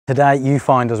Today you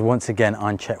find us once again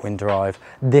on Chetwynd Drive,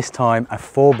 this time a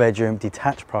 4-bedroom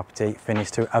detached property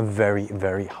finished to a very,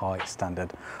 very high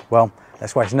standard. Well,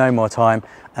 let's waste no more time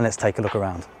and let's take a look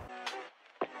around.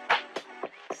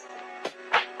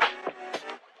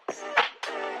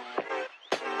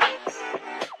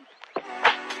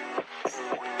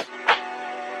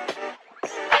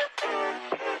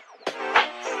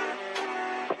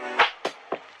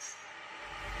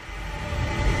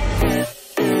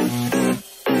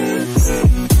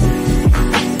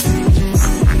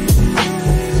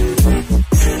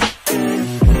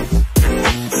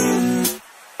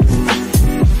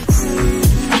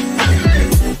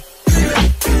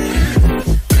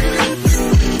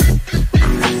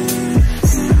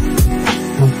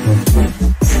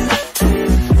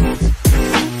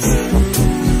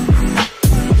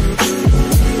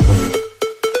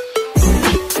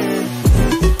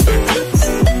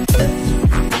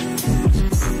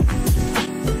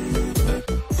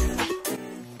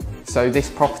 So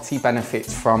this property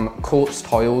benefits from quartz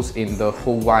tiles in the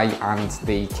hallway and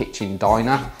the kitchen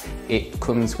diner. It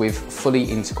comes with fully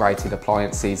integrated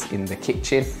appliances in the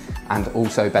kitchen and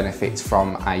also benefits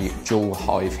from a dual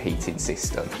hive heating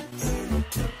system.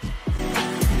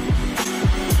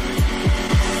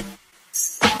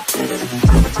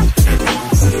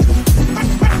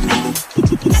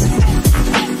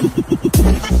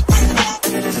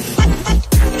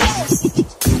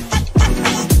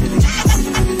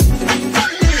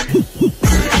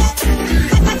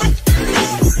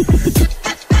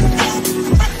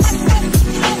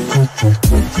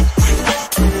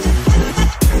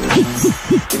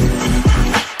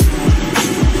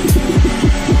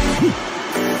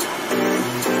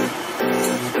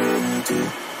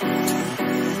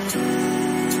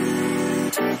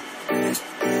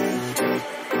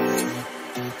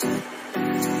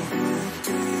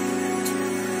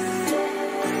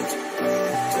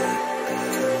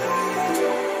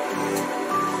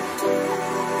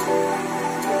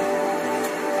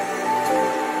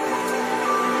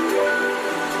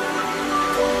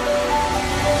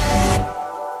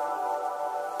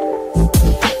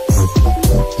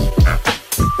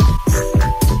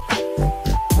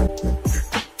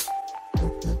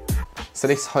 So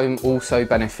this home also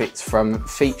benefits from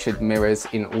featured mirrors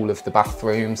in all of the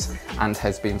bathrooms and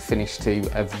has been finished to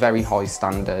a very high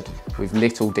standard with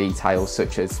little details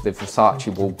such as the Versace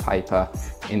wallpaper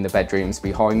in the bedrooms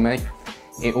behind me.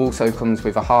 It also comes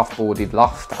with a half-boarded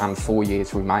loft and 4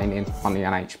 years remaining on the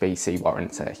NHBC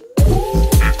warranty.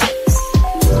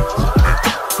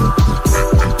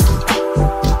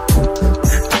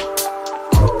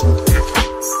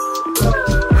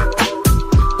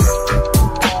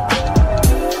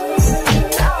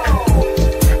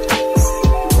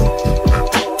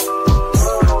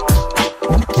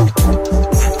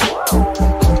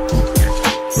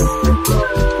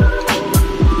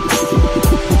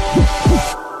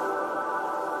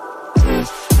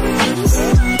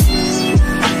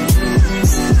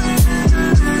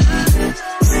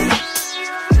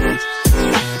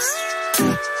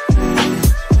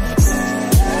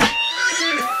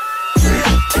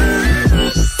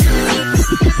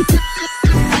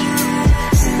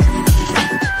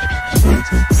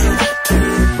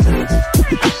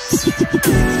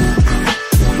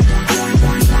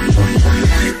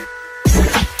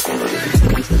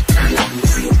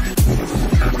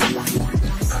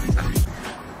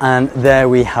 And there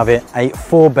we have it, a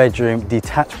 4-bedroom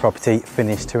detached property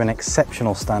finished to an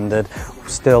exceptional standard,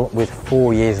 still with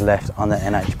 4 years left on the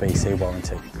NHBC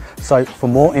warranty. So for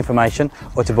more information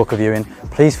or to book a viewing,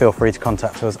 please feel free to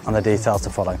contact us on the details to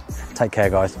follow. Take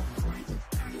care, guys.